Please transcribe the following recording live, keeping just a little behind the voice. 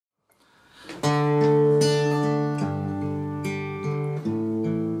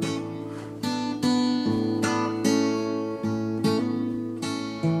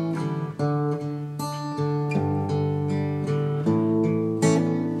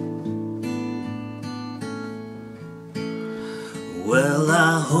Well,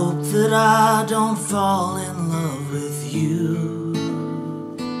 I hope that I don't fall in love with you,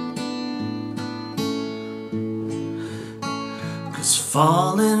 'cause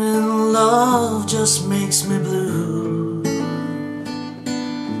falling in love just makes me blue.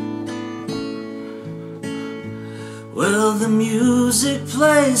 Well, the music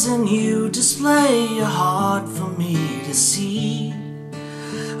plays and you display your heart for me to see.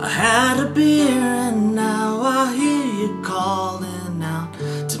 I had a beer and now I hear you calling out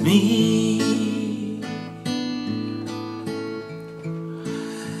to me.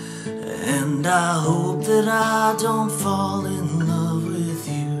 And I hope that I don't fall in love with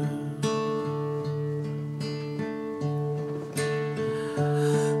you.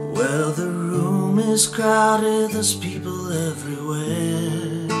 Well, the room is crowded, there's people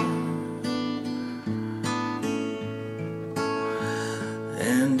everywhere,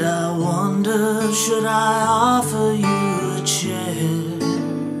 and I wonder, should I offer you a chair?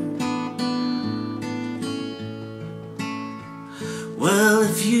 Well,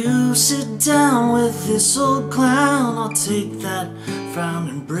 if you sit down with this old clown, I'll take that frown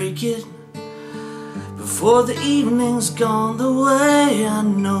and break it. Before the evening's gone the way I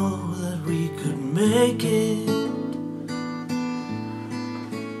know that we could make it.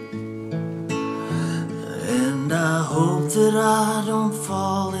 And I hope that I don't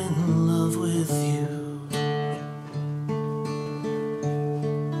fall in love with you.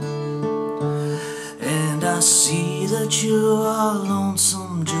 And I see that you are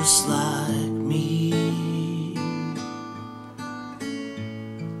lonesome just like me,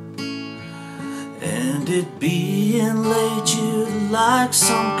 and it being late you'd like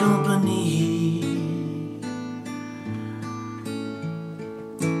some company.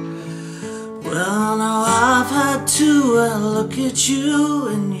 Well, now I've had two, I look at you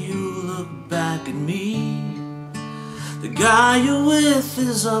and you look back at me. The guy you're with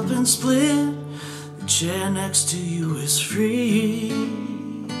is up and split, the chair next to you is free.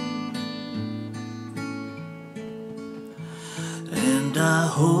 And I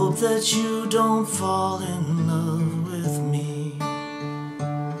hope that you don't fall in love with me.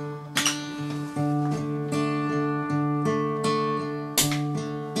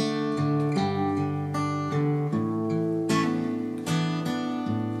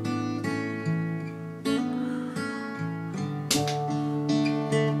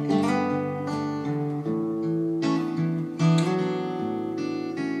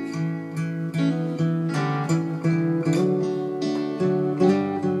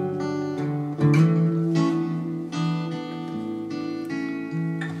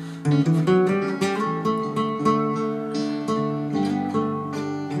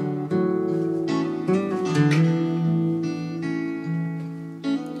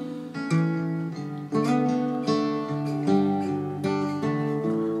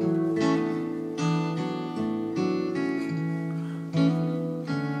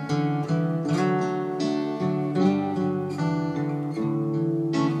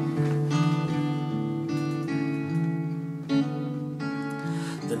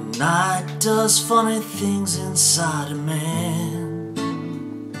 The night does funny things inside a man.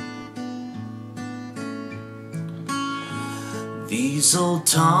 These old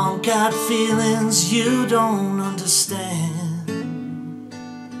tomcat feelings you don't understand.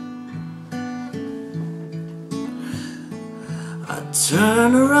 I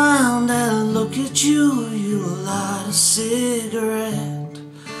turn around and look at you, you light a cigarette.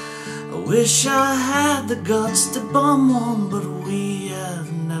 I wish I had the guts to bum one, but we have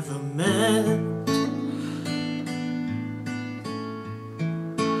never met.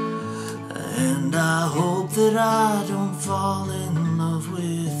 And I hope that I don't fall in love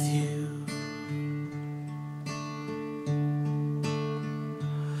with you.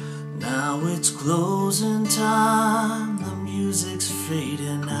 Now it's closing time, the music's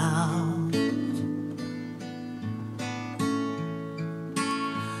fading out.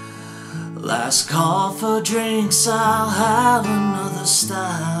 Last call for drinks, I'll have another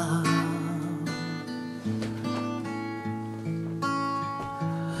style.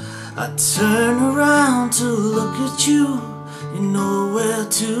 I turn around to look at you, you're nowhere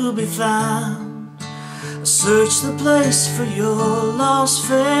to be found. I search the place for your lost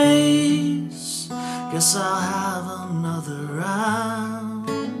face, guess I'll have another round.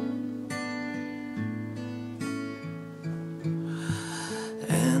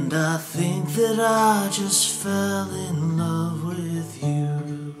 And I think that I just fell in love with you.